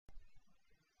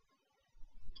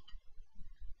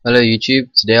Hello YouTube,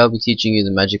 today I'll be teaching you the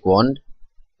magic wand.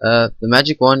 The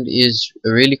magic wand is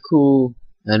a really cool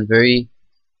and very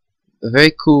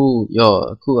cool,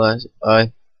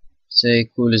 I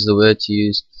say cool is the word to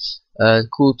use,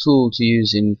 cool tool to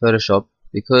use in Photoshop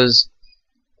because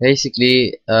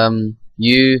basically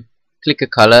you click a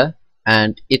color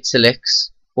and it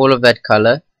selects all of that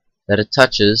color that it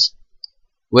touches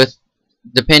with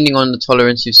depending on the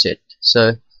tolerance you've set.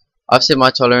 So I've set my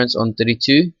tolerance on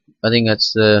 32. I think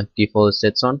that's the default it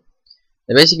sets on.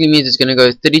 That basically means it's going to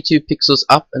go 32 pixels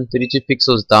up and 32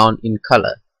 pixels down in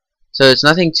color. So it's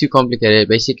nothing too complicated. It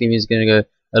basically means it's going to go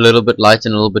a little bit light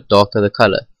and a little bit darker the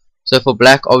color. So for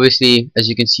black, obviously, as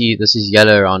you can see, this is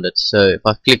yellow around it. So if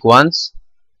I click once,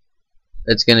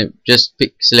 it's going to just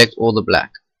select all the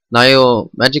black. Now your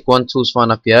magic wand tool's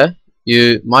fine up here.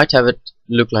 You might have it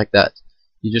look like that.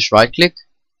 You just right click,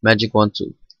 magic wand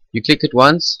tool. You click it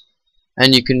once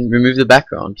and you can remove the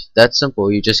background. That's simple.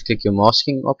 You just click your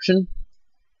masking option.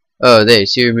 Oh, there,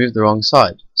 so you removed the wrong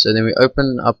side. So then we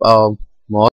open up our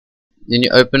mask, then you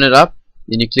open it up,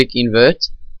 then you click invert,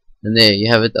 and there you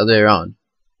have it the other way around.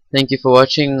 Thank you for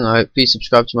watching. Please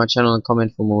subscribe to my channel and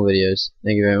comment for more videos.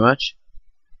 Thank you very much.